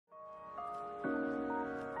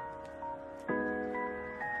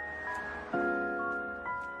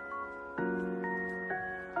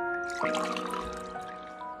Hey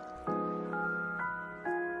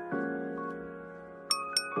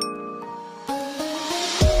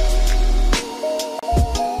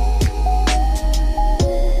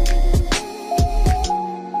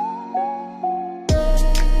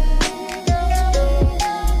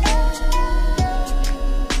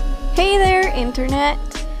there, Internet!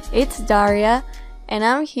 It's Daria, and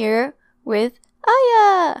I'm here with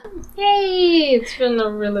Aya! Hey! It's been a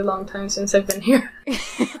really long time since I've been here.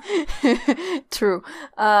 True.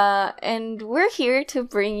 And we're here to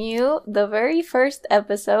bring you the very first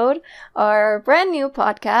episode, our brand new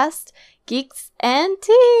podcast, Geeks and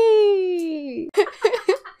Tea!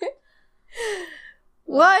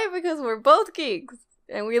 Why? Because we're both geeks,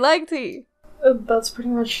 and we like tea. That's pretty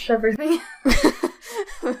much everything.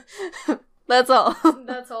 That's all.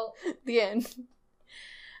 That's all. The end.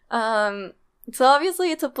 So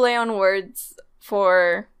obviously it's a play on words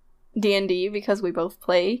for D&D because we both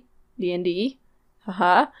play D&D.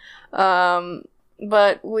 Haha.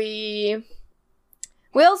 But we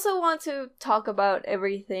also want to talk about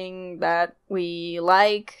everything that we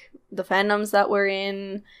like, the fandoms that we're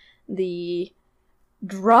in, the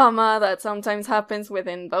drama that sometimes happens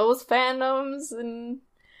within those fandoms, and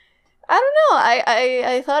I don't know,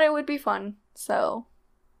 I thought it would be fun, so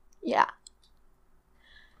yeah.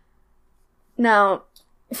 Now,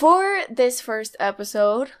 for this first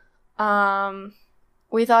episode,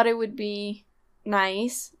 we thought it would be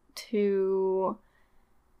nice to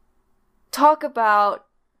talk about,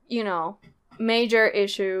 major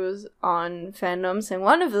issues on fandoms, and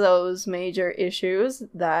one of those major issues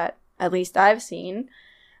that at least I've seen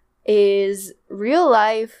is real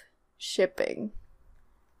life shipping.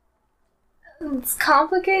 It's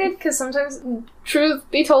complicated because sometimes, truth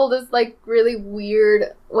be told, it's like really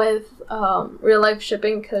weird with real life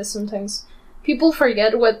shipping because sometimes people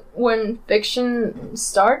forget when fiction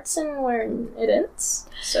starts and when it ends.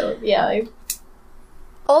 So yeah.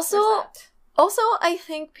 Also, I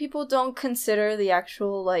think people don't consider the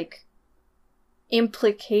actual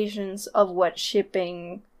implications of what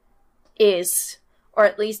shipping is, or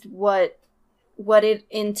at least what it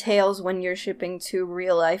entails when you're shipping two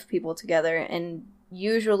real life people together, and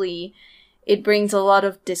usually it brings a lot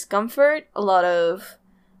of discomfort, a lot of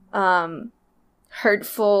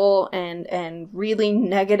hurtful and really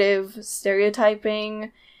negative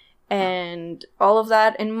stereotyping and all of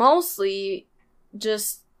that, and mostly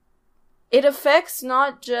just it affects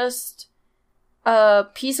not just a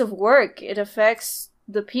piece of work, it affects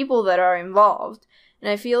the people that are involved. And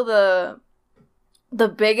I feel the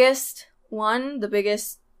biggest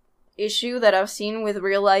issue that I've seen with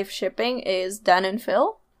real life shipping is Dan and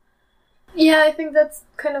Phil. Yeah, I think that's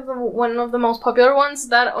kind of one of the most popular ones.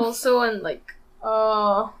 That also, and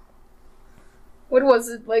what was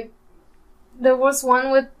it? There was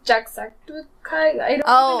one with Jack Sackdukai. I don't even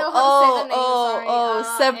know how to say the name.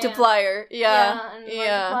 Sorry. Septiplier. Yeah.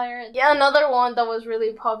 Markiplier. Yeah, another one that was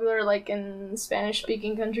really popular, in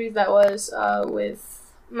Spanish-speaking countries. That was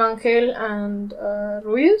with Mangel and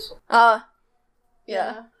Ruiz.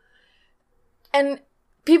 Yeah. And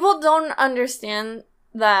people don't understand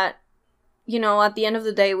that, at the end of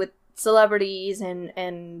the day with celebrities and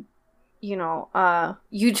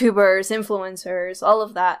YouTubers, influencers, all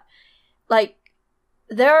of that,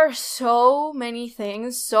 there are so many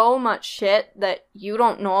things, so much shit that you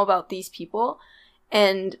don't know about these people,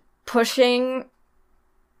 and pushing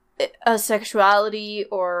a sexuality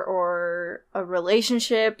or a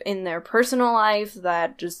relationship in their personal life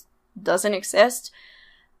that just doesn't exist.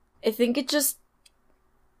 I think it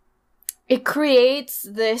creates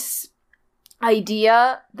this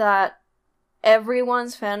idea that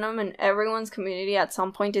everyone's fandom and everyone's community at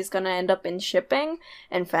some point is gonna end up in shipping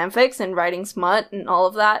and fanfics and writing smut and all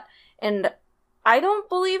of that, and I don't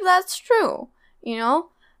believe that's true,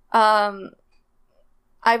 I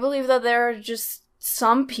believe that there are just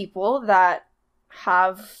some people that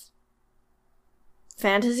have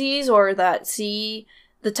fantasies or that see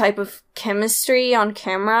the type of chemistry on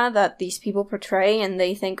camera that these people portray, and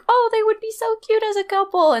they think, oh, they would be so cute as a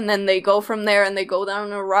couple, and then they go from there and they go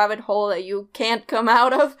down a rabbit hole that you can't come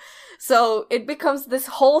out of. So it becomes this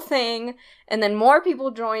whole thing, and then more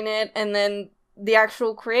people join it, and then the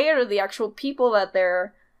actual creator, the actual people that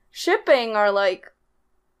they're shipping are like,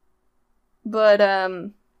 but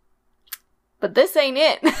this ain't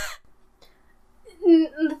it.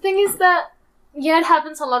 The thing is that, yeah, it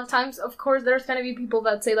happens a lot of times. Of course, there's gonna be people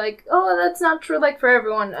that say, oh, that's not true, for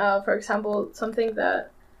everyone. For example, something that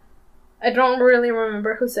I don't really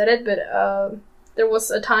remember who said it, but there was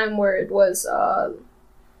a time where it was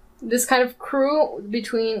this kind of crew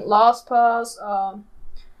between Lost Paws,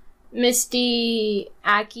 Misty,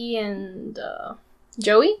 Aki, and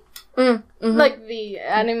Joey. Like the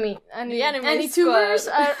anime tubers.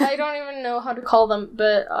 I don't even know how to call them,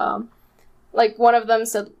 but like one of them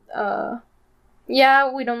said,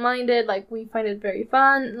 yeah, we don't mind it, like we find it very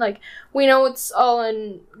fun, like we know it's all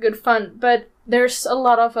in good fun, but there's a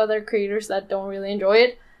lot of other creators that don't really enjoy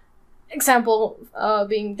it. Example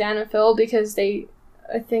being Dan and Phil, because I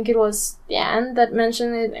think it was Dan that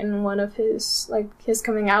mentioned it in one of his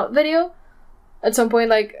coming out video at some point,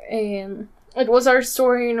 like it was our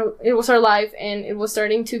story, it was our life, and it was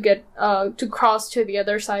starting to get to cross to the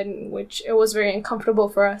other side, in which it was very uncomfortable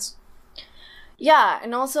for us. Yeah,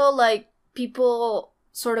 and also like people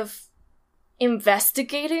sort of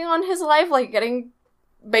investigating on his life, like getting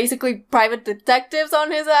basically private detectives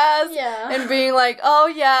on his ass, and being like, oh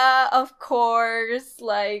yeah, of course,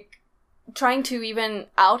 like trying to even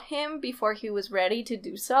out him before he was ready to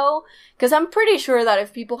do so. Because I'm pretty sure that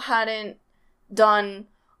if people hadn't done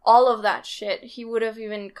all of that shit, he would have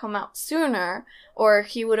even come out sooner, or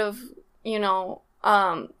he would have, you know,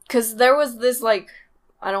 because there was this, like,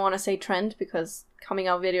 I don't want to say trend, because coming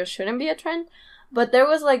out videos shouldn't be a trend, but there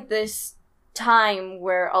was like this time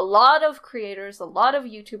where a lot of creators, a lot of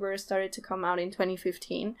YouTubers started to come out in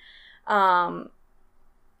 2015. And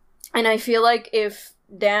I feel like if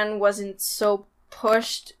Dan wasn't so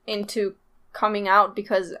pushed into coming out,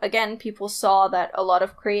 because again, people saw that a lot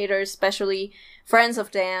of creators, especially friends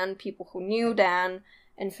of Dan, people who knew Dan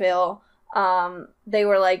and Phil, they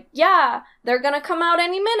were like, yeah, they're gonna come out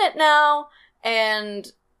any minute now.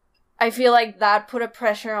 And I feel like that put a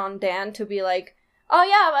pressure on Dan to be like, oh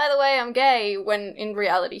yeah, by the way, I'm gay, when in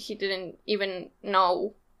reality he didn't even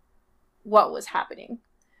know what was happening,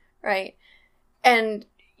 right? And,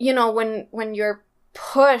 you know, when you're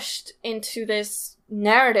pushed into this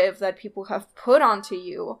narrative that people have put onto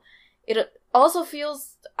you, it also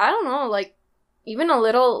feels, I don't know, like, even a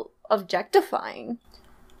little objectifying.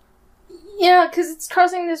 Yeah, because it's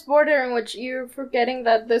crossing this border in which you're forgetting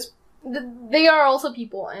that they are also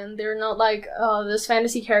people, and they're not like this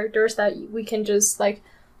fantasy characters that we can just like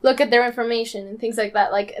look at their information and things like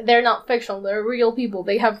that. Like, they're not fictional, they're real people,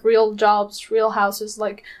 they have real jobs, real houses,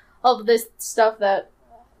 like all of this stuff that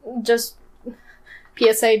just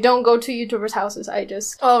PSA, don't go to YouTubers' houses.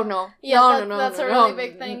 Oh no. Yeah, that's a really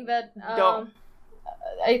big thing that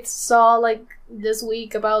I saw like this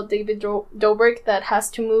week about David Dobrik that has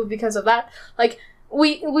to move because of that. Like,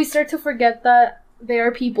 we start to forget that they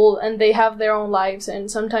are people and they have their own lives, and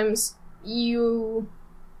sometimes they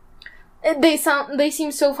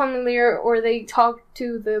seem so familiar, or they talk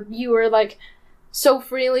to the viewer like so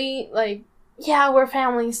freely, like, yeah, we're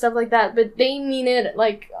family and stuff like that, but they mean it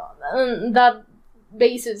like on that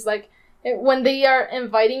basis. Like, when they are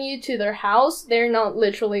inviting you to their house, they're not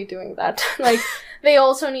literally doing that. Like, they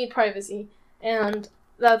also need privacy, and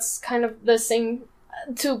that's kind of the same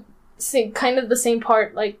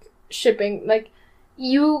part, like shipping. Like,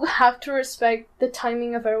 you have to respect the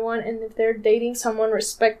timing of everyone, and if they're dating someone,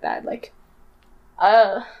 respect that. Like,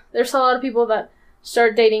 there's a lot of people that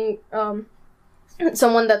start dating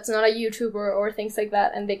someone that's not a YouTuber or things like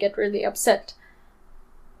that, and they get really upset.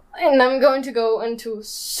 And I'm going to go into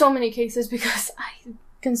so many cases because I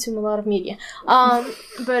consume a lot of media.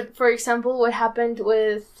 But for example, what happened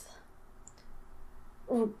with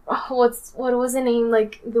what was the name?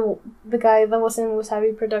 Like the guy that was in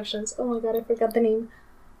Wasabi Productions. Oh my god, I forgot the name.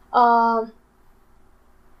 Oh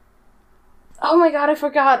my god, I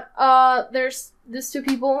forgot. There's these two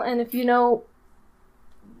people, and if you know,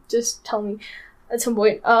 just tell me. At some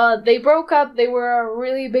point, they broke up. They were a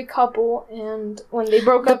really big couple, and when they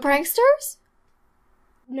broke up, the pranksters?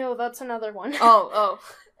 No, that's another one. Oh.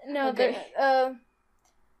 No, okay.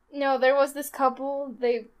 No, there was this couple.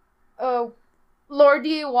 They, Lord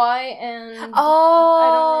DIY and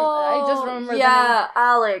I just remember. Yeah, the name.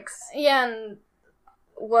 Alex. Yeah, and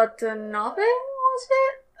Watanabe, was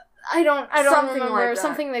it? I don't remember. Like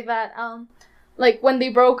something like that. Like when they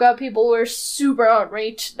broke up, people were super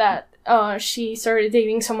outraged that she started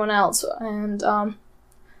dating someone else, and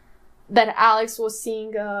that Alex was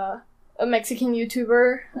seeing a Mexican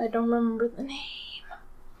YouTuber. I don't remember the name.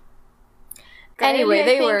 Anyway,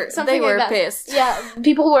 they were like pissed. Yeah,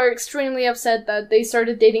 people were extremely upset that they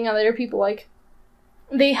started dating other people. Like,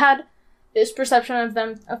 they had this perception of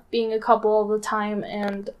them of being a couple all the time,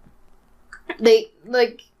 and they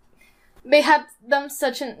had them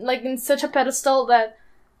in such a pedestal that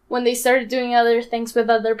when they started doing other things with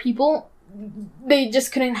other people, they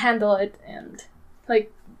just couldn't handle it. And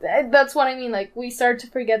like, that's what I mean. Like, we start to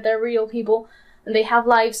forget they're real people, and they have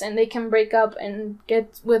lives, and they can break up and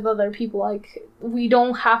get with other people. Like, we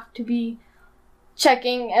don't have to be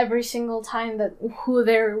checking every single time that who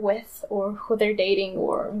they're with or who they're dating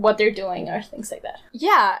or what they're doing or things like that.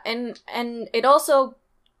 Yeah, and it also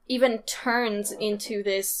even turns into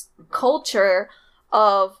this culture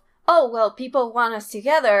of, oh, well, people want us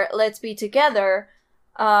together, let's be together,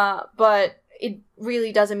 but it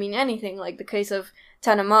really doesn't mean anything, like the case of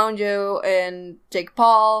Tana Mongeau and Jake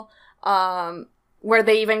Paul, where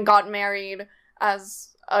they even got married as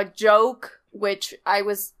a joke, which I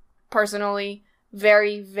was personally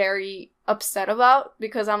very, very upset about,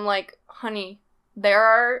 because I'm like, honey, there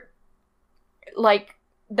are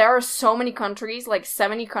so many countries, like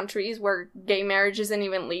 70 countries, where gay marriage isn't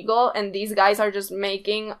even legal, and these guys are just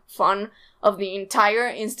making fun of the entire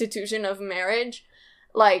institution of marriage.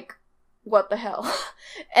 Like, what the hell?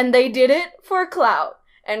 And they did it for clout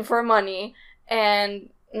and for money, and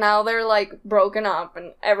now they're, like, broken up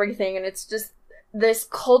and everything, and it's just this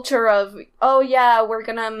culture of, oh yeah, we're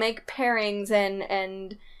gonna make pairings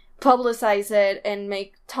and publicize it and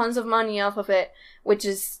make tons of money off of it, which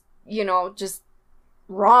is, you know, just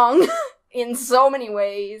wrong in so many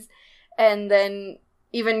ways. And then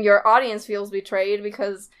even your audience feels betrayed,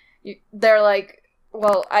 because they're like,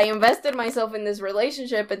 well, I invested myself in this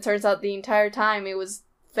relationship, and turns out the entire time it was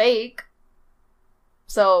fake.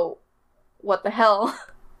 So, what the hell?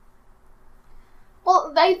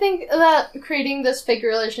 Well, I think that creating this fake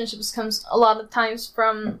relationships comes a lot of times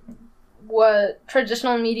from what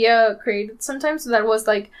traditional media created sometimes. That was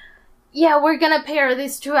like, yeah, we're gonna pair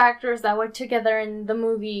these two actors that were together in the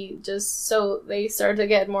movie just so they start to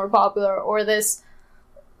get more popular. Or this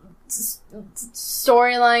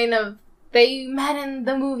storyline of they met in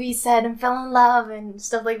the movie set and fell in love and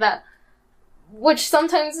stuff like that. Which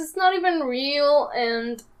sometimes is not even real,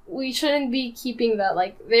 and we shouldn't be keeping that.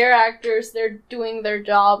 Like, they're actors, they're doing their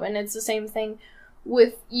job, and it's the same thing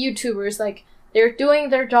with YouTubers. Like, they're doing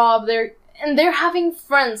their job, they're having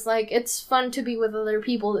friends. Like, it's fun to be with other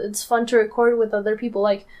people, it's fun to record with other people.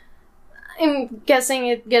 Like, I'm guessing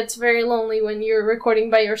it gets very lonely when you're recording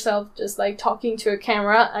by yourself, just, like, talking to a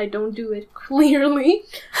camera. I don't do it clearly,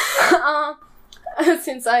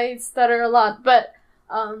 since I stutter a lot, but,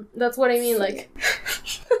 that's what I mean, like...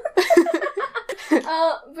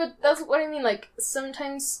 but that's what I mean, like,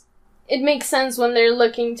 sometimes it makes sense when they're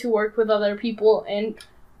looking to work with other people, and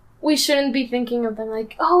we shouldn't be thinking of them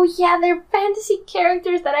like, oh yeah, they're fantasy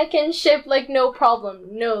characters that I can ship, like, no problem.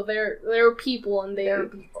 No, they're people, and they're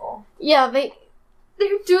people. Yeah,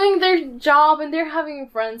 they're doing their job, and they're having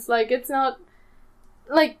friends. Like, it's not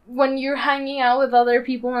like when you're hanging out with other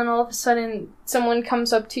people and all of a sudden someone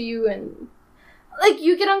comes up to you and, like,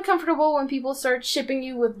 you get uncomfortable when people start shipping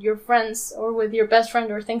you with your friends or with your best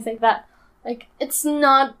friend or things like that. Like, it's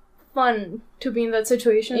not fun to be in that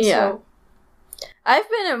situation, yeah. So... I've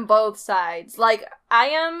been in both sides. Like, I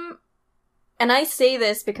am, and I say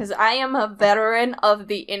this because I am a veteran of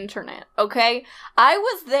the internet, okay? I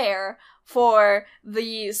was there for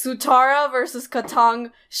the Sutara versus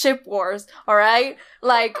Katang ship wars, alright?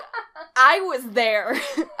 Like, I was there.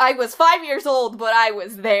 I was 5 years old, but I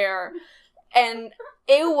was there. And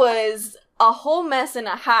it was a whole mess and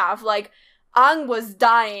a half. Like, Ang was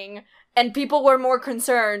dying, and people were more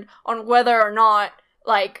concerned on whether or not,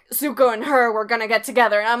 like, Zuko and her were gonna get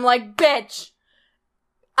together. And I'm like, bitch!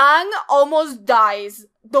 Ang almost dies.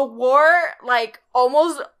 The war, like,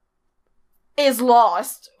 almost is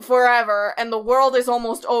lost forever, and the world is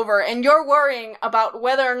almost over, and you're worrying about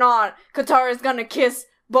whether or not Katara is gonna kiss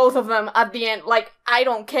both of them at the end. Like, I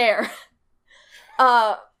don't care.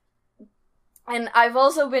 And I've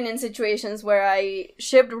also been in situations where I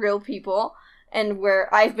shipped real people, and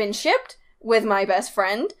where I've been shipped with my best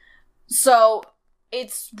friend. So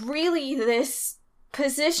it's really this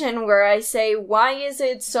position where I say, why is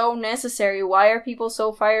it so necessary? Why are people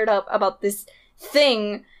so fired up about this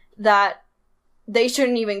thing that they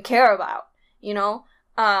shouldn't even care about, you know?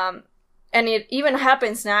 And it even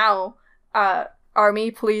happens now.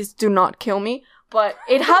 Army, please do not kill me. But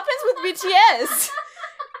it happens with BTS.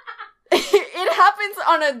 It happens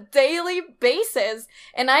on a daily basis.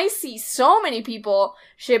 And I see so many people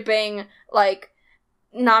shipping, like,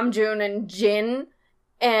 Namjoon and Jin.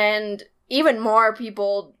 And even more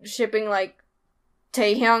people shipping, like,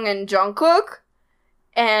 Taehyung and Jungkook.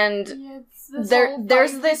 And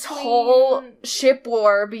there's this whole ship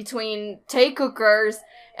war between Taekookers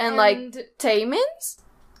and like, Taemins?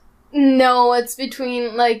 No, it's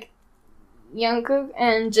between, like, Jungkook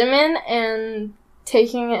and Jimin and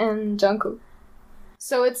Taehyung and Jungkook.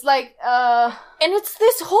 So it's like, and it's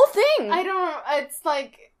this whole thing! I don't know, it's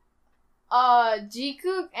like,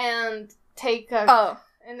 Jikook and Taekook. Oh.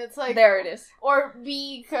 And it's like... There it is. Or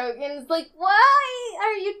B-Kook, and it's like, why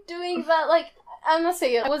are you doing that? Like, I'm gonna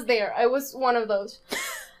say it. I was there. I was one of those.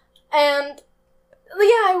 And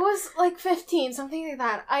yeah, I was like 15, something like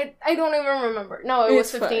that. I don't even remember. No, I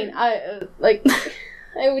was 15. Fine.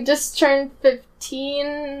 I just turned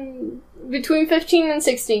 15, between 15 and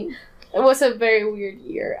 16. It was a very weird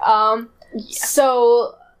year.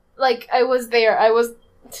 So, like, I was there.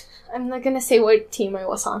 I'm not gonna say what team I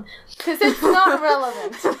was on, because it's not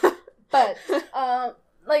relevant. But,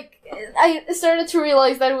 like, I started to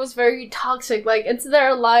realize that it was very toxic. Like, it's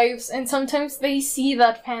their lives, and sometimes they see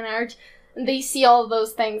that fan art, and they see all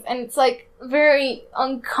those things, and it's, like, very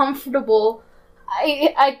uncomfortable.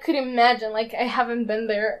 I could imagine, like, I haven't been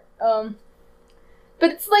there, but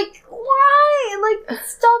it's like, why? Like,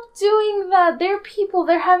 stop doing that. They're people,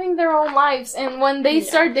 they're having their own lives, and when they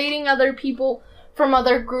start dating other people from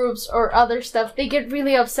other groups or other stuff, they get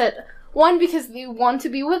really upset. One, because they want to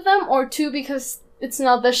be with them, or two, because it's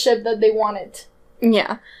not the ship that they wanted.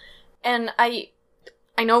 Yeah. And I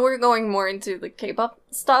know we're going more into the K-pop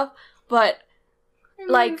stuff, but,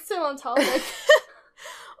 like... still on topic.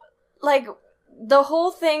 Like, the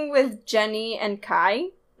whole thing with Jennie and Kai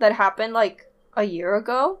that happened, like, a year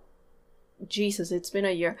ago? Jesus, it's been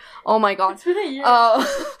a year. Oh my god. It's been a year.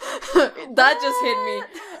 That just hit me.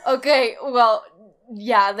 Okay, well...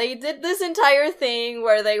 Yeah, they did this entire thing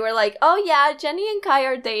where they were like, oh yeah, Jennie and Kai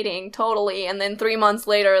are dating, totally. And then 3 months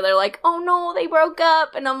later, they're like, oh no, they broke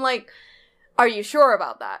up. And I'm like, are you sure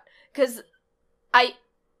about that? Because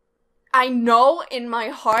I know in my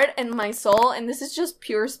heart and my soul, and this is just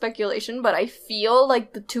pure speculation, but I feel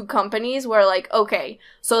like the two companies were like, okay,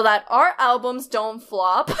 so that our albums don't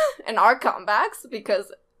flop and our comebacks,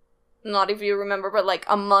 because, not if you remember, but like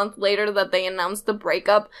a month later that they announced the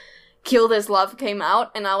breakup, Kill This Love came out,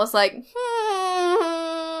 and I was like,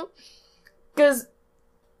 because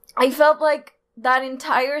I felt like that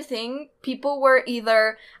entire thing, people were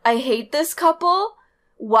either, I hate this couple,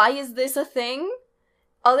 why is this a thing?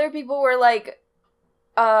 Other people were like,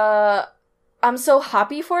 I'm so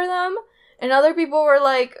happy for them, and other people were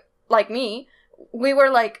like me, we were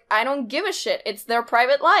like, I don't give a shit, it's their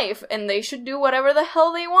private life, and they should do whatever the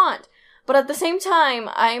hell they want. But at the same time,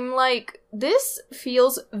 I'm like, this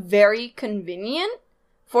feels very convenient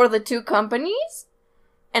for the two companies.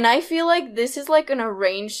 And I feel like this is like an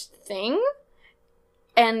arranged thing.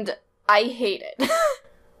 And I hate it.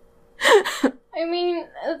 I mean,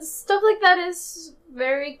 stuff like that is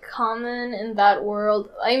very common in that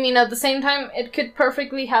world. I mean, at the same time, it could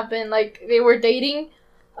perfectly happen. Like, they were dating,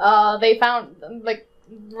 they found, like,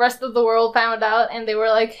 the rest of the world found out, and they were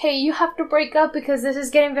like, hey, you have to break up because this is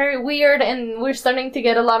getting very weird, and we're starting to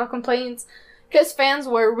get a lot of complaints. Because fans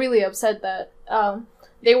were really upset that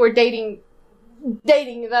they were dating,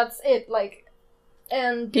 that's it, like,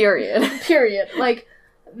 and... Period. Like,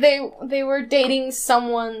 they were dating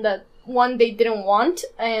someone that, one, they didn't want,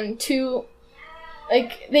 and two,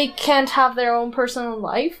 like, they can't have their own personal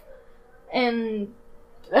life, and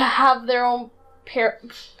have their own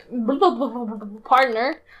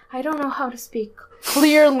partner. I don't know how to speak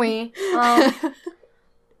clearly.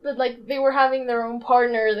 But, like, they were having their own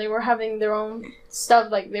partner, they were having their own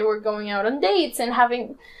stuff, like, they were going out on dates and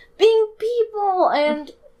being people,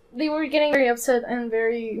 and they were getting very upset and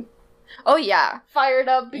very... Oh, yeah. Fired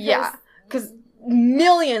up because... Yeah, because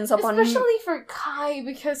millions upon... Especially for Kai,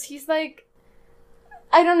 because he's, like...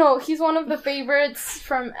 I don't know, he's one of the favorites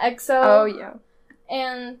from EXO. Oh, yeah.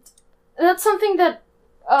 And that's something that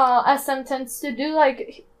SM tends to do,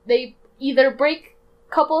 like, they either break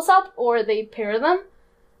couples up or they pair them,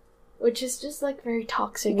 which is just, like, very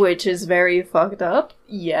toxic. Which is very fucked up.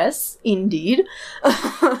 Yes, indeed.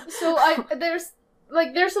 So, there's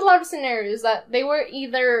a lot of scenarios that they were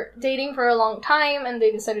either dating for a long time and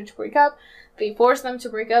they decided to break up, they forced them to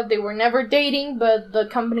break up, they were never dating, but the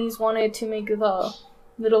companies wanted to make the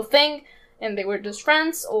little thing, and they were just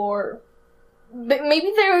friends, or...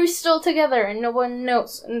 maybe they were still together and no one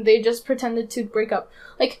knows, and they just pretended to break up.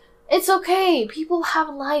 Like, it's okay, people have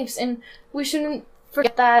lives, and we shouldn't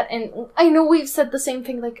forget that, and I know we've said the same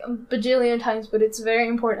thing, like, a bajillion times, but it's very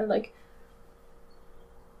important, like,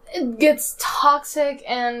 it gets toxic,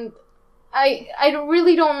 and I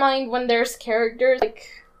really don't mind when there's characters, like,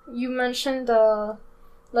 you mentioned,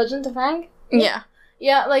 Legend of Aang? Yeah.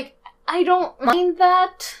 Yeah, like, I don't mind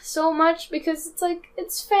that so much because it's like,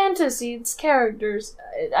 it's fantasy, it's characters.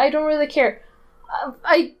 I don't really care.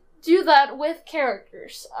 I do that with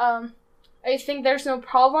characters. I think there's no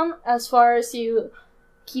problem as far as you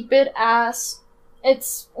keep it as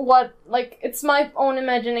it's it's my own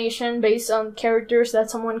imagination based on characters that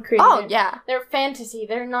someone created. Oh, yeah. They're fantasy,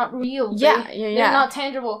 they're not real. Yeah. They're not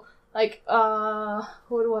tangible. Like,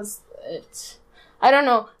 what was it? I don't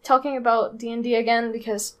know, talking about D&D again,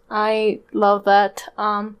 because I love that,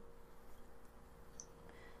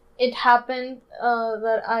 it happened,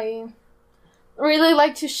 that I really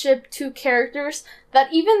like to ship two characters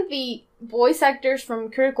that even the voice actors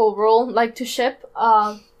from Critical Role like to ship.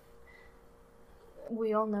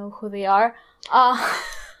 We all know who they are. Well,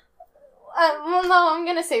 no, I'm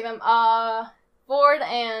gonna say them. Ford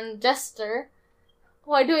and Jester.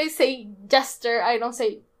 Why do I say Jester? I don't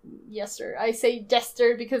say Yester. I say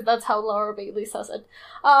Jester because that's how Laura Bailey says it.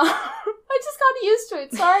 I just got used to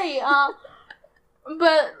it. Sorry.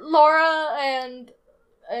 But Laura and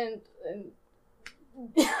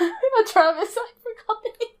Travis, I forgot the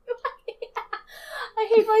name. I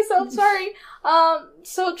hate myself. Sorry.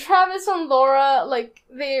 So Travis and Laura, like,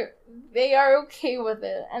 they are okay with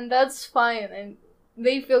it, and that's fine, and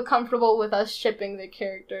they feel comfortable with us shipping the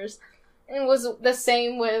characters. And it was the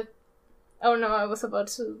same with... Oh no, I was about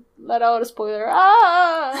to let out a spoiler.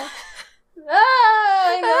 I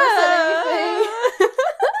never said anything.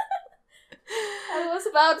 I was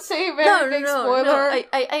about to say a very big spoiler. No.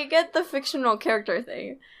 I get the fictional character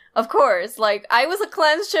thing. Of course. Like, I was a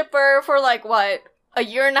clan shipper for, like, what? A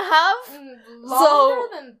year and a half? Longer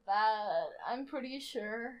than that, I'm pretty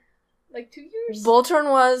sure. Like 2 years? Voltron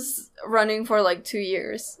was running for like 2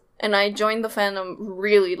 years. And I joined the fandom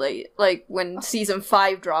really late. Like, when season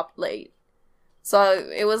 5 dropped late. So,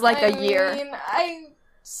 it was like a year. I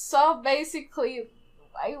saw basically...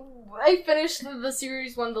 I finished the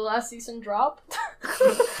series when the last season dropped.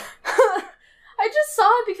 I just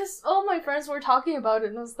saw it because all my friends were talking about it,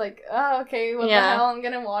 and I was like, oh, okay, what the hell, I'm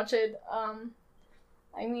gonna watch it.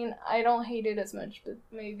 I mean, I don't hate it as much, but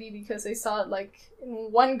maybe because I saw it, like,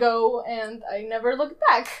 in one go, and I never looked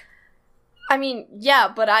back. I mean,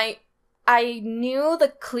 yeah, but I knew the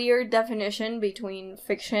clear definition between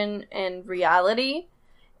fiction and reality,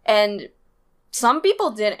 and some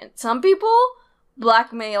people didn't. Some people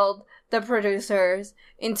blackmailed the producers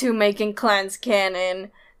into making clans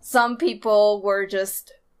canon. Some people were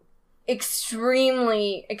just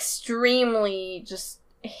extremely just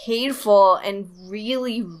hateful and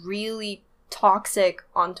really, really toxic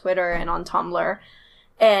on Twitter and on Tumblr.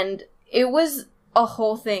 And it was a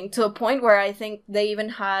whole thing, to a point where I think they even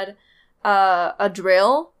had a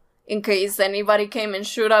drill in case anybody came and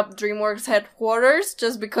shoot up DreamWorks headquarters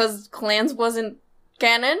just because clans wasn't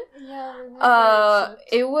canon. Yeah,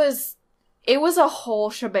 it was a whole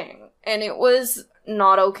shebang, and it was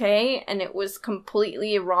not okay, and it was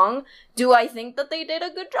completely wrong. Do I think that they did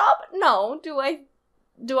a good job? No. Do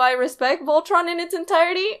I respect Voltron in its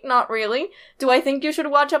entirety? Not really. Do I think you should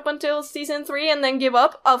watch up until season 3 and then give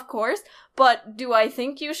up? Of course. But do I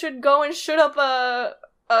think you should go and shoot up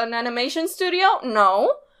an animation studio?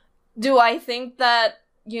 No. Do I think that,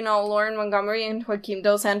 Lauren Montgomery and Joaquim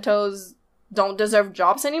Dos Santos don't deserve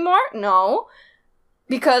jobs anymore? No.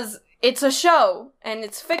 Because it's a show, and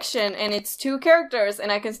it's fiction, and it's 2 characters,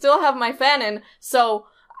 and I can still have my fanon, so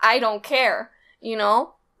I don't care,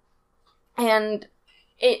 And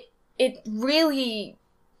it really,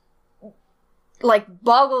 like,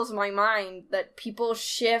 boggles my mind that people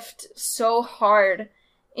shift so hard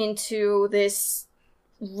into this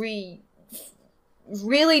really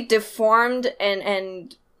deformed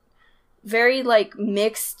and very, like,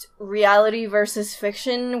 mixed reality versus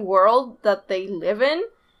fiction world that they live in.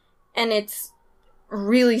 And it's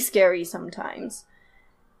really scary sometimes.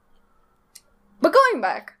 But going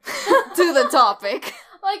back to the topic.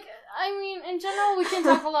 Like, I mean, in general, we can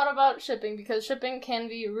talk a lot about shipping, because shipping can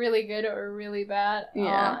be really good or really bad.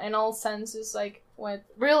 Yeah. In all senses, like, with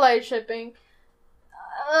real-life shipping.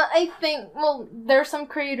 I think, well, there are some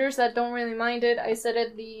creators that don't really mind it. I said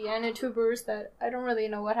it, the Anitubers, that I don't really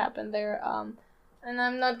know what happened there. And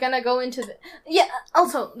I'm not gonna go into the... Yeah,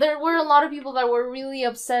 also, there were a lot of people that were really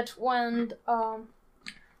upset when, I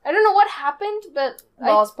don't know what happened, but...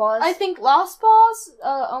 Lost Boss. I think Lost Boss,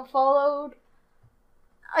 unfollowed.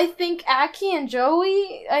 I think Aki and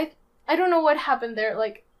Joey, I don't know what happened there,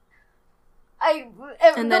 like...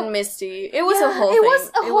 Then Misty. It was a whole thing. It was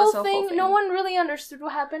a whole thing. No one really understood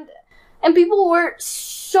what happened. And people were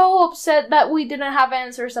so upset that we didn't have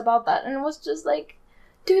answers about that. And it was just like...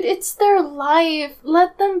 Dude, it's their life.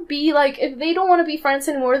 Let them be. Like, if they don't want to be friends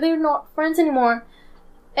anymore, they're not friends anymore.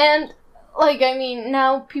 And, like, I mean,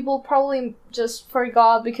 now people probably just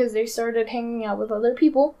forgot because they started hanging out with other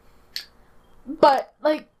people. But,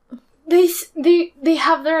 like, they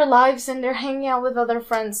have their lives and they're hanging out with other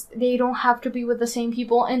friends. They don't have to be with the same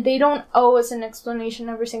people, and they don't owe us an explanation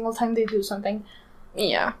every single time they do something.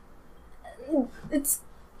 Yeah. It's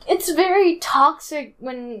very toxic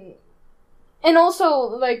when... And also,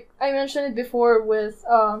 like, I mentioned it before with,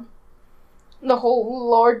 the whole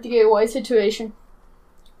Lord DIY situation.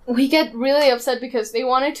 We get really upset because they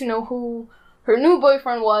wanted to know who her new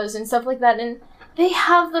boyfriend was and stuff like that, and they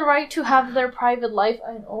have the right to have their private life.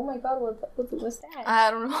 And oh my god, what was that?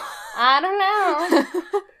 I don't know. I don't know.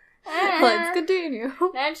 Let's continue.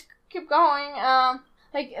 Let's keep going.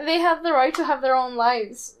 Like, they have the right to have their own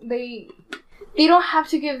lives. They don't have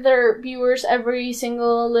to give their viewers every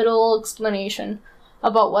single little explanation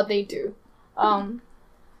about what they do.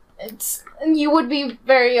 You would be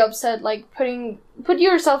very upset, like, put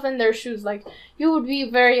yourself in their shoes. Like, you would be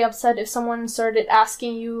very upset if someone started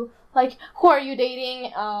asking you, like, who are you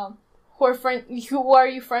dating? Who are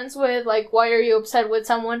you friends with? Like, why are you upset with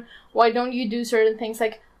someone? Why don't you do certain things?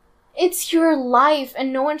 Like, it's your life,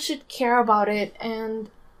 and no one should care about it, and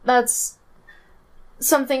that's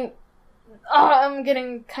something... I'm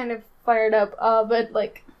getting kind of fired up, but,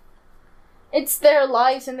 like, it's their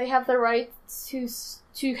lives, and they have the right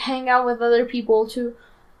to hang out with other people, to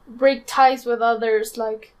break ties with others,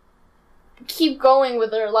 like, keep going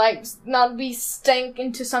with their lives, not be stank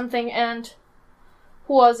into something. And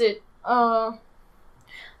who was it?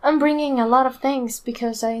 I'm bringing a lot of things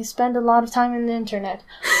because I spend a lot of time in the internet.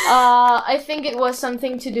 I think it was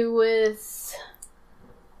something to do with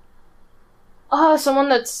someone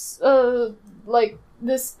that's like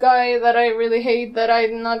this guy that I really hate, that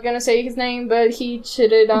I'm not gonna say his name, but he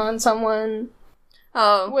cheated on someone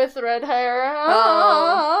with red hair.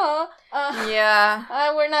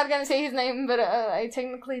 Yeah. We're not gonna say his name, but I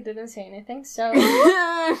technically didn't say anything, so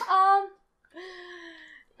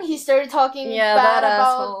he started talking bad about...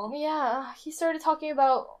 Asshole. Yeah, he started talking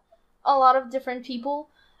about a lot of different people.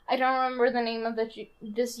 I don't remember the name of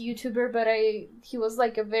this YouTuber, but he was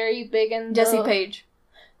like a very big and... Jesse Page.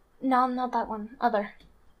 No, not that one. Other.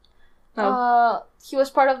 Oh. He was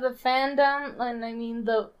part of the fandom, and I mean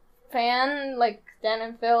the fan, like Dan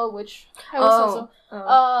and Phil, which I was also.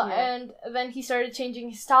 Yeah. And then he started changing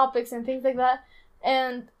his topics and things like that.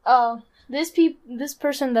 And this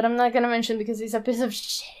person that I'm not gonna mention because he's a piece of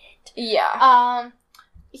shit. Yeah.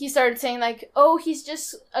 He started saying, like, oh, he's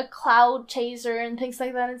just a cloud chaser and things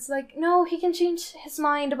like that. It's like, no, he can change his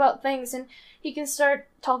mind about things, and he can start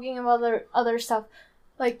talking about other stuff.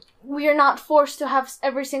 Like, we are not forced to have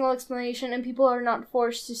every single explanation, and people are not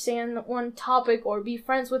forced to stay on one topic or be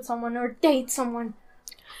friends with someone or date someone.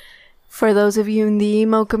 For those of you in the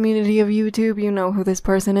emo community of YouTube, you know who this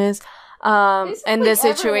person is. And this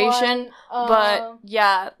situation. But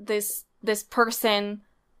yeah, this person,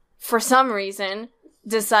 for some reason,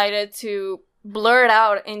 decided to blurt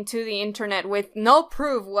out into the internet with no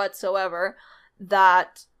proof whatsoever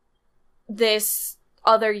that this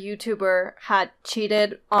other YouTuber had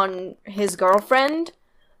cheated on his girlfriend,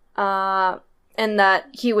 and that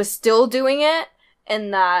he was still doing it,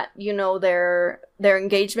 and that, you know, their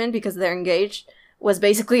engagement, because they're engaged, was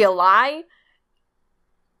basically a lie.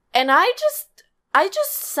 And I just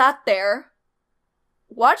sat there,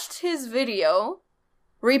 watched his video,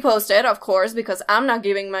 reposted, of course, because I'm not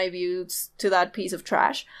giving my views to that piece of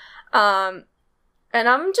trash. And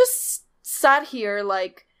I'm just sat here,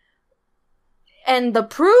 like, and the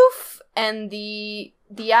proof and the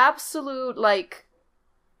absolute, like,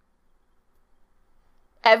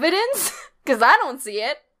 evidence, because I don't see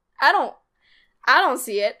it. I don't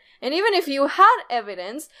see it. And even if you had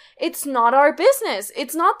evidence, it's not our business.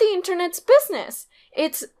 It's not the internet's business.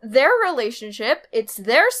 It's their relationship. It's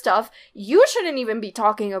their stuff. You shouldn't even be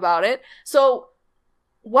talking about it. So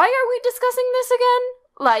why are we discussing this again?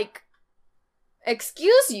 Like,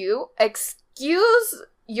 excuse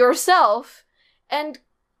yourself and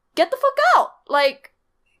get the fuck out. Like,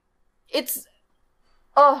 it's...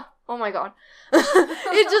 Oh my god.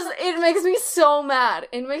 It makes me so mad.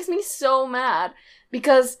 It makes me so mad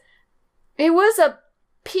because it was a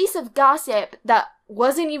piece of gossip that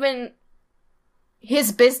wasn't even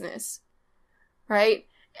his business, right?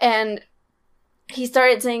 And he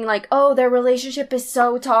started saying, like, oh, their relationship is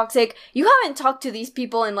so toxic. You haven't talked to these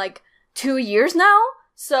people in, like, 2 years now?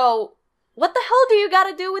 So what the hell do you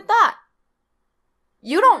gotta do with that?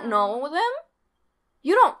 You don't know them.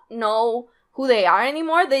 You don't know who they are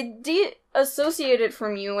anymore. They de-associated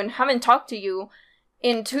from you and haven't talked to you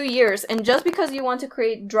in 2 years. And just because you want to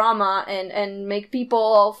create drama and make people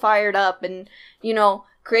all fired up and, you know,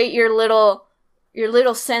 create your little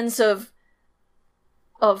sense of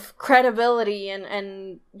credibility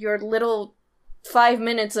and your little 5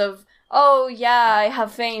 minutes of, oh yeah, I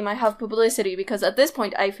have fame, I have publicity, because at this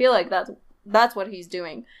point I feel like that's what he's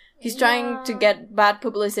doing. He's trying to get bad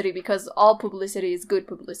publicity because all publicity is good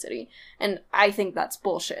publicity. And I think that's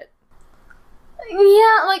bullshit.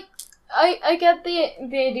 Yeah, like, I get the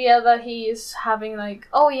idea that he's having like,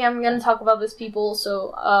 oh yeah, I'm gonna talk about these people,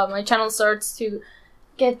 so my channel starts to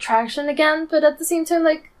get traction again. But at the same time,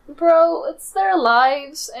 like, bro, it's their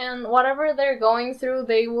lives, and whatever they're going through,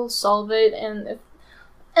 they will solve it. And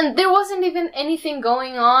there wasn't even anything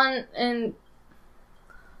going on, and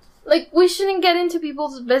like, we shouldn't get into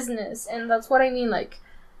people's business, and that's what I mean. Like,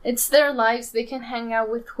 it's their lives. They can hang out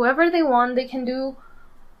with whoever they want. They can do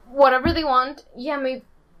whatever they want. Yeah, maybe.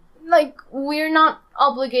 Like, we're not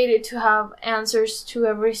obligated to have answers to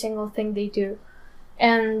every single thing they do.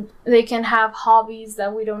 And they can have hobbies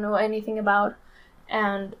that we don't know anything about.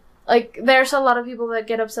 And, like, there's a lot of people that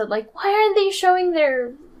get upset, like, why aren't they showing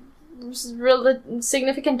their real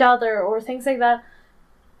significant other or things like that?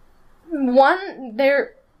 One,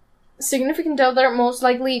 their significant other most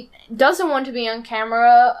likely doesn't want to be on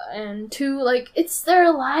camera. And two, like, it's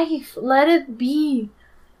their life. Let it be.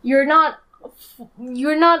 You're not,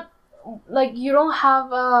 like, you don't have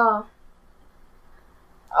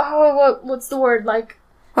what's the word, like,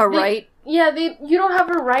 a right? You don't have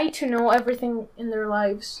a right to know everything in their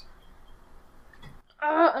lives.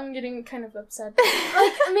 I'm getting kind of upset.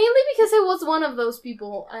 Like, mainly because it was one of those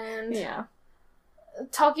people, and yeah.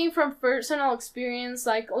 Talking from personal experience,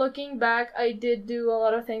 like, looking back, I did do a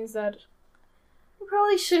lot of things that I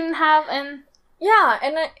probably shouldn't have, and yeah,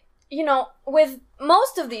 and you know, with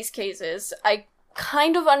most of these cases, I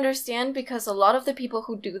kind of understand, because a lot of the people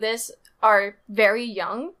who do this are very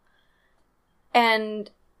young, and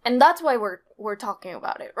that's why we're talking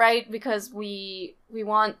about it, right? Because we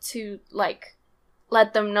want to, like,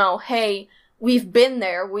 let them know, hey, we've been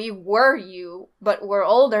there, we were you, but we're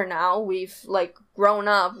older now, we've, like, grown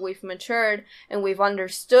up, we've matured, and we've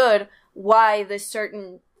understood why this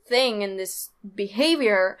certain thing and this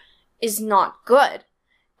behavior is not good.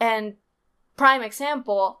 And prime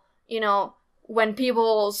example, you know, when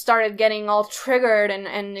people started getting all triggered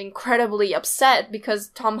and incredibly upset because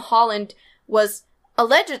Tom Holland was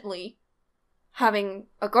allegedly having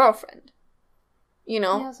a girlfriend. You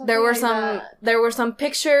know, yeah, there were some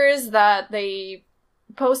pictures that they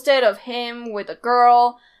posted of him with a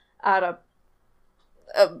girl at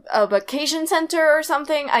a vacation center or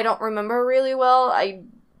something. I don't remember really well. I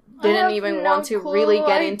didn't even want to really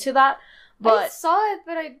get into that. But I saw it,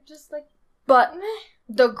 but I just, like... But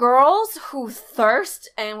the girls who thirst,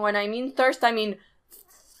 and when I mean thirst, I mean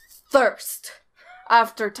thirst,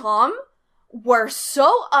 after Tom, were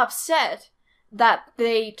so upset that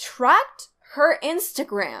they tracked her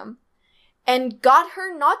Instagram and got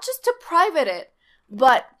her not just to private it,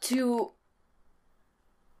 but to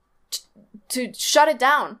shut it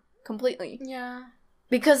down completely. Yeah.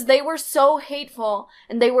 Because they were so hateful,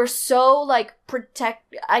 and they were so, like,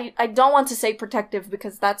 I don't want to say protective,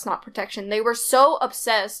 because that's not protection. They were so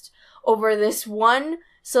obsessed over this one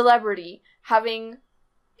celebrity having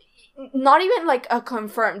not even, like, a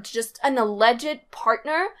confirmed, just an alleged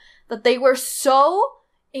partner, that they were so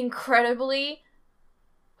incredibly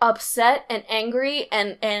upset and angry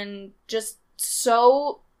and just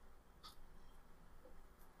so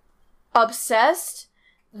obsessed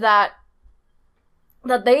that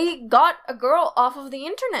they got a girl off of the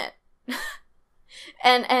internet.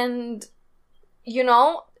 and you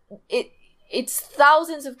know, it's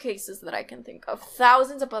thousands of cases that I can think of,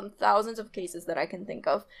 thousands upon thousands of cases that I can think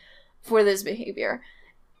of for this behavior.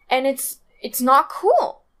 And it's not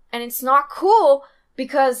cool. And it's not cool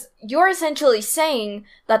because you're essentially saying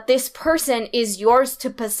that this person is yours to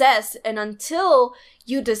possess, and until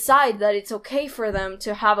you decide that it's okay for them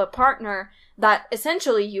to have a partner that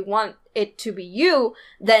essentially you want it to be you,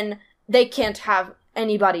 then they can't have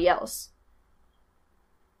anybody else.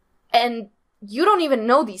 And you don't even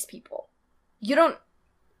know these people. You don't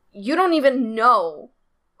even know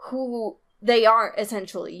who they are,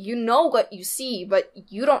 essentially. You know what you see, but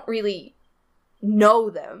you don't really know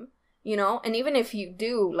them, you know? And even if you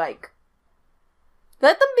do, like,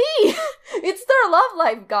 let them be! It's their love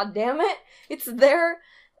life, goddammit! It's their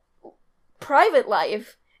private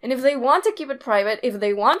life. And if they want to keep it private, if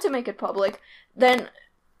they want to make it public, then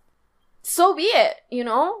so be it, you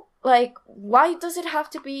know? Like, why does it have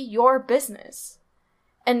to be your business?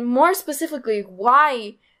 And more specifically,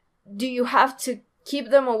 why do you have to keep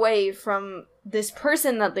them away from this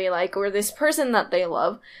person that they like or this person that they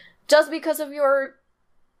love just because of your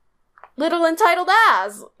little entitled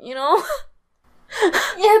ass, you know? Yeah,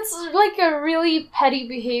 it's like a really petty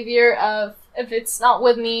behavior of, if it's not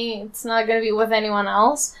with me, it's not gonna be with anyone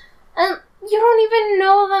else. And you don't even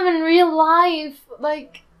know them in real life.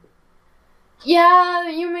 Like, yeah,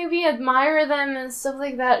 you maybe admire them and stuff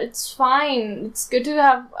like that. It's fine. It's good to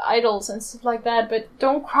have idols and stuff like that, but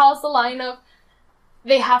don't cross the line of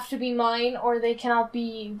they have to be mine or they cannot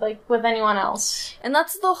be, like, with anyone else. And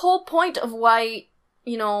that's the whole point of why,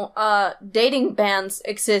 you know, dating bans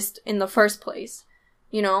exist in the first place,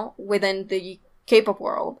 you know, within the K-pop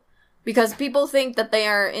world. Because people think that they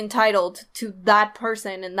are entitled to that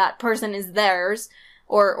person and that person is theirs,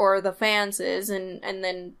 or the fans is, and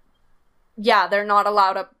then, yeah, they're not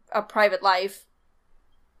allowed a private life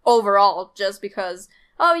overall just because,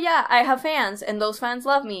 oh yeah, I have fans and those fans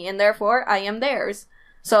love me and therefore I am theirs.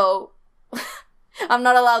 So, I'm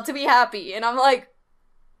not allowed to be happy. And I'm like,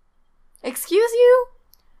 excuse you?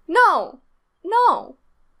 No.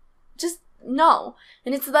 Just no.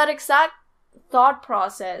 And it's that exact thought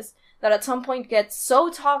process that at some point gets so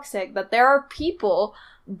toxic that there are people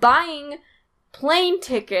buying plane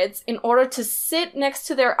tickets in order to sit next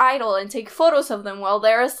to their idol and take photos of them while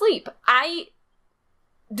they're asleep. I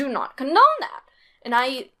do not condone that. And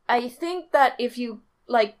I think that if you,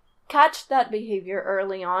 like, catch that behavior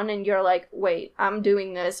early on and you're like, wait, I'm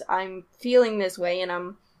doing this, I'm feeling this way, and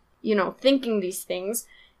I'm, you know, thinking these things,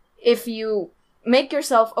 if you make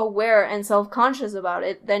yourself aware and self-conscious about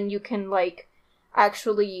it, then you can, like,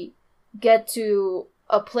 actually get to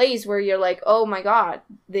a place where you're like, oh my god,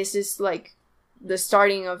 this is, like, the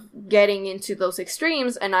starting of getting into those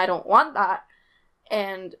extremes, and I don't want that,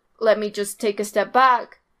 and let me just take a step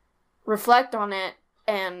back, reflect on it,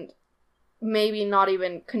 and maybe not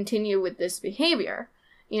even continue with this behavior,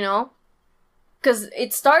 you know? Because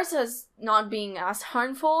it starts as not being as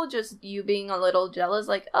harmful, just you being a little jealous,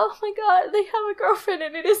 like, oh my god, they have a girlfriend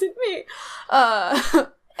and it isn't me.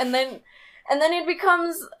 And then it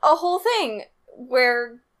becomes a whole thing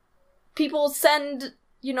where people send,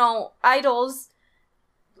 you know, idols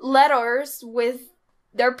letters with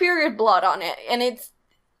their period blood on it, and it's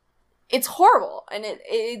horrible, and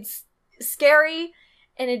it's scary,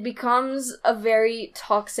 and it becomes a very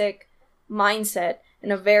toxic mindset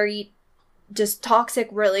and a very just toxic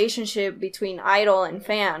relationship between idol and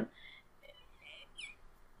fan.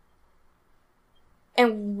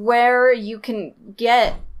 And where you can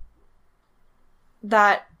get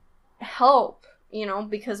that help, you know,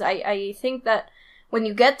 because I think that when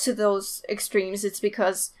you get to those extremes, it's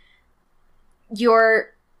because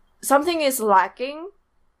something is lacking,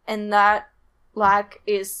 and that lack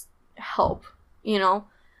is help, you know?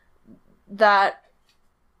 That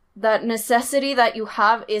necessity that you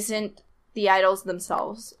have isn't the idols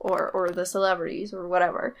themselves, or the celebrities, or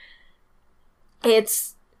whatever.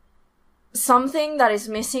 It's something that is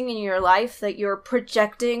missing in your life that you're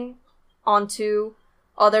projecting onto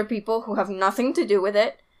other people who have nothing to do with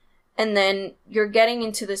it, and then you're getting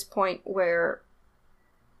into this point where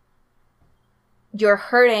you're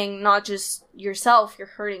hurting not just yourself, you're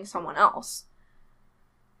hurting someone else.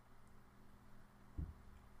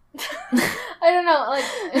 I don't know, like,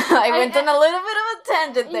 I went on a little bit of a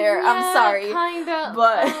tangent there. Yeah, I'm sorry, kinda,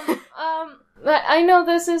 but I know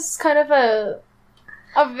this is kind of a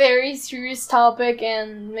very serious topic,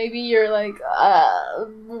 and maybe you're like,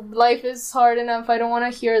 life is hard enough, I don't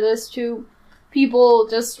want to hear this to people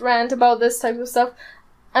just rant about this type of stuff.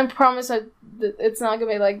 I promise that it's not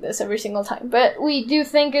gonna be like this every single time, but we do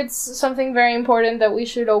think it's something very important that we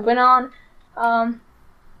should open on,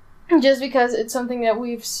 just because it's something that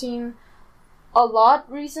we've seen a lot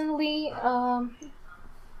recently, and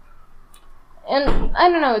I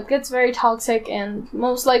don't know, it gets very toxic, and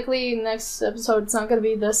most likely next episode it's not gonna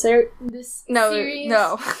be this series. No.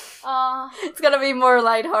 It's gonna be more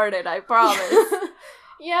lighthearted, I promise.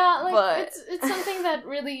 Yeah, like, but it's something that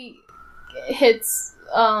really hits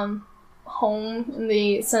home in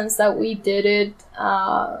the sense that we did it,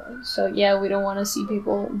 so yeah, we don't want to see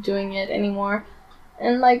people doing it anymore,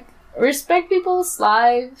 and, like, respect people's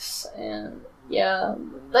lives, and yeah,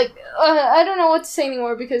 like, I don't know what to say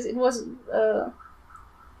anymore, because it was,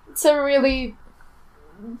 it's a really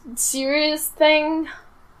serious thing.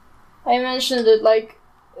 I mentioned it, like,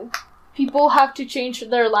 people have to change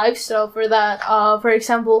their lifestyle for that. For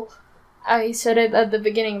example, I said it at the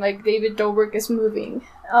beginning, like, David Dobrik is moving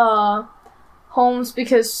homes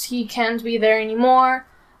because he can't be there anymore.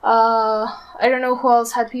 I don't know who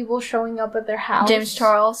else had people showing up at their house. James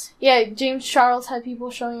Charles. Yeah, James Charles had people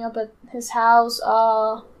showing up at his house.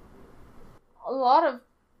 A lot of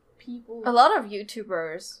people. A lot of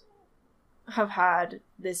YouTubers have had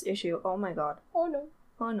this issue. Oh my god. Oh no.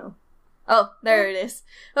 Oh no. Oh, there it is.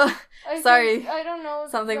 Oh, sorry. I don't know.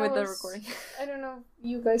 Something with the recording. I don't know if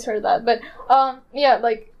you guys heard that, but yeah,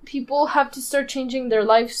 like, people have to start changing their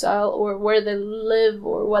lifestyle, or where they live,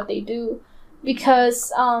 or what they do,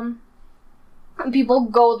 because people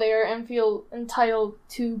go there and feel entitled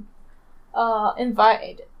to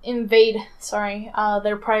invade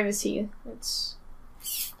their privacy. It's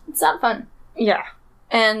It's not fun. Yeah.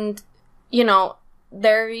 And, you know,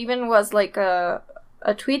 there even was, like, a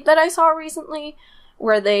tweet that I saw recently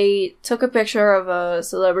where they took a picture of a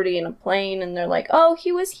celebrity in a plane, and they're like, oh,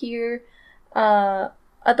 he was here, at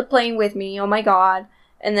the plane with me, oh my god.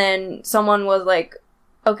 And then someone was like,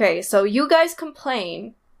 okay, so you guys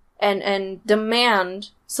complain and demand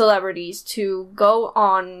celebrities to go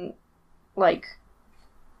on, like,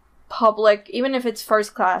 public, even if it's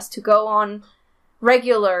first class, to go on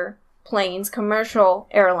regular planes, commercial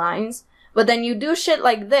airlines, but then you do shit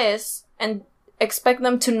like this and expect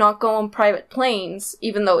them to not go on private planes,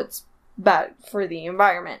 even though it's bad for the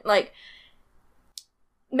environment. Like,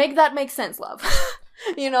 make that make sense, love.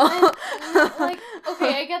 You know? Like,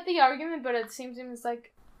 okay, I get the argument, but it seems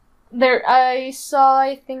like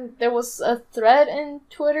I think there was a thread in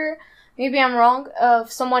Twitter, maybe I'm wrong,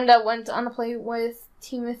 of someone that went on a plane with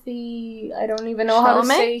Timothy, I don't even know how to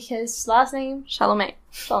say his last name. Chalamet.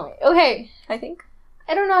 Okay. I think.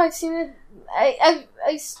 I don't know, I've seen it, I've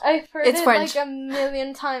heard it's it French. like a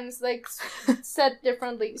million times, like, said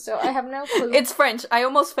differently, so I have no clue. It's French. I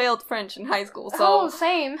almost failed French in high school, so... Oh,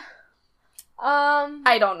 same.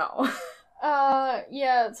 I don't know.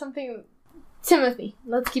 Yeah, something... Timothy.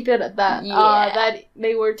 Let's keep it at that. Yeah. That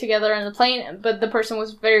they were together on the plane, but the person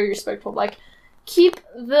was very respectful. Like, keep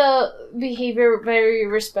the behavior very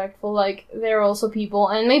respectful. Like, they're also people,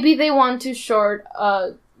 and maybe they want to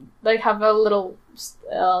like, have a little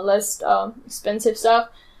less expensive stuff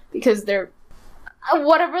because they're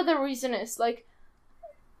whatever the reason is. Like,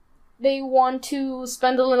 they want to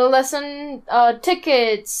spend a little less on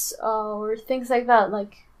tickets or things like that.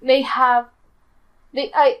 Like,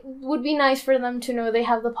 would be nice for them to know they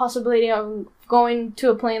have the possibility of going to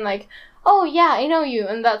a plane like, oh yeah, I know you,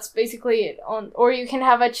 and that's basically it. Or you can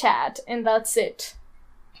have a chat, and that's it.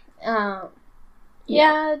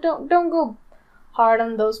 Yeah, don't go hard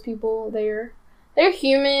on those people. They're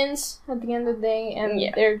humans at the end of the day, and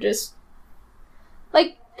they're just,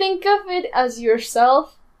 like, think of it as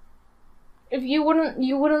yourself. If you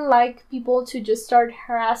wouldn't like people to just start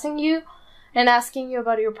harassing you and asking you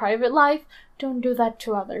about your private life, don't do that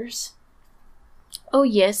to others. Oh,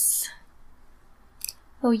 yes.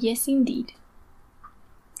 Oh, yes, indeed.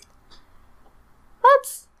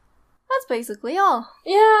 That's basically all.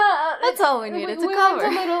 Yeah. That's all we needed to cover.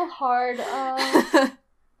 Went a little hard.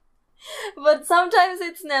 But sometimes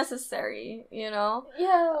it's necessary, you know?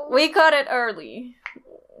 Yeah. We caught it early.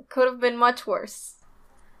 Could have been much worse.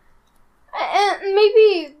 And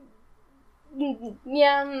maybe...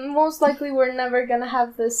 Yeah, most likely we're never gonna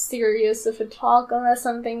have this serious of a talk unless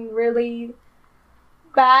something really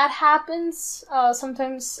bad happens.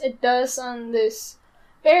 Sometimes it does on this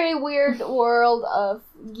very weird world of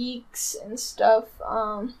geeks and stuff.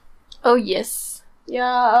 Oh, yes.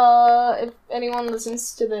 Yeah, if anyone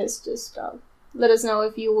listens to this, just let us know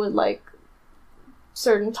if you would like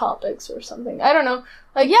certain topics or something. I don't know.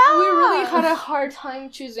 Like, we really had a hard time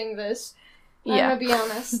choosing this. I'm gonna be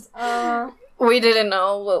honest. We didn't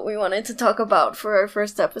know what we wanted to talk about for our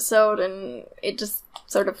first episode, and it just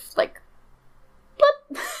sort of, like,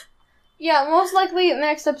 bloop. Yeah, most likely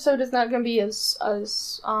next episode is not gonna be as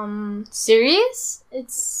serious.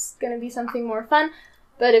 It's gonna be something more fun.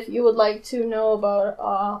 But if you would like to know about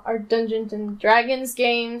our Dungeons and Dragons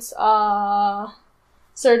games,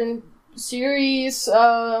 certain series,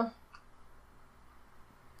 I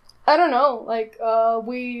don't know, like,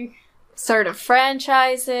 certain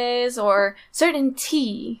franchises, or certain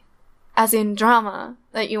tea, as in drama,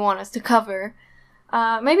 that you want us to cover,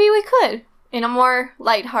 maybe we could, in a more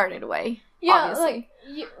lighthearted way, obviously.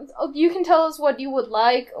 Like, you can tell us what you would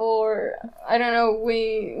like, or, I don't know,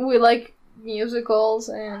 we like musicals,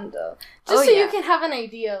 and, you can have an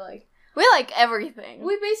idea, like... We like everything.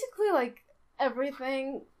 We basically like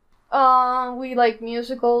everything. We like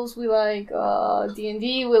musicals, we like,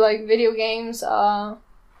 D&D, we like video games,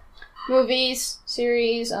 movies,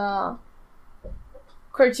 series,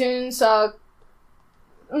 cartoons, I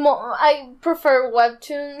prefer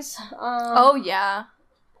webtoons. Oh, yeah.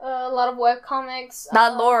 A lot of webcomics.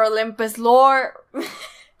 Not lore, Olympus lore.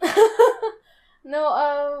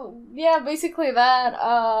 No, yeah, basically that.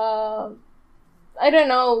 I don't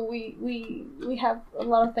know, we have a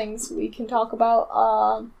lot of things we can talk about.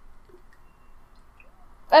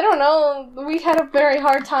 I don't know, we had a very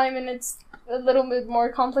hard time, and it's a little bit more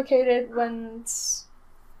complicated when it's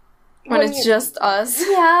just us.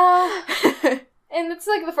 Yeah. And it's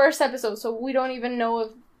like the first episode, so we don't even know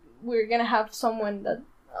if we're gonna have someone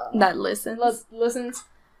that listens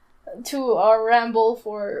to our ramble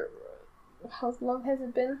for... How long has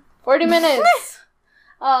it been? 40 minutes!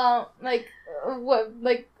 Like,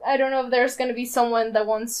 I don't know if there's gonna be someone that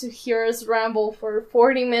wants to hear us ramble for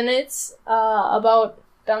 40 minutes, about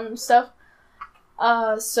dumb stuff.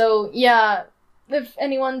 So, yeah, if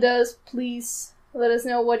anyone does, please let us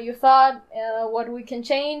know what you thought, what we can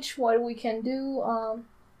change, what we can do,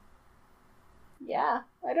 yeah,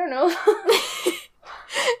 I don't know.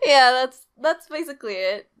 Yeah, that's basically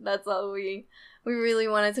it. That's all we really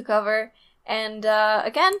wanted to cover. And,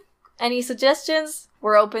 again, any suggestions,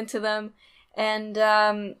 we're open to them. And,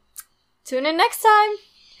 tune in next time.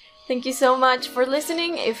 Thank you so much for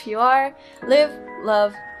listening. If you are, live,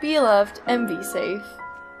 love, be loved, and be safe.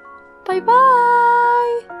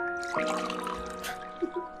 Bye-bye!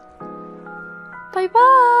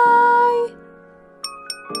 Bye-bye!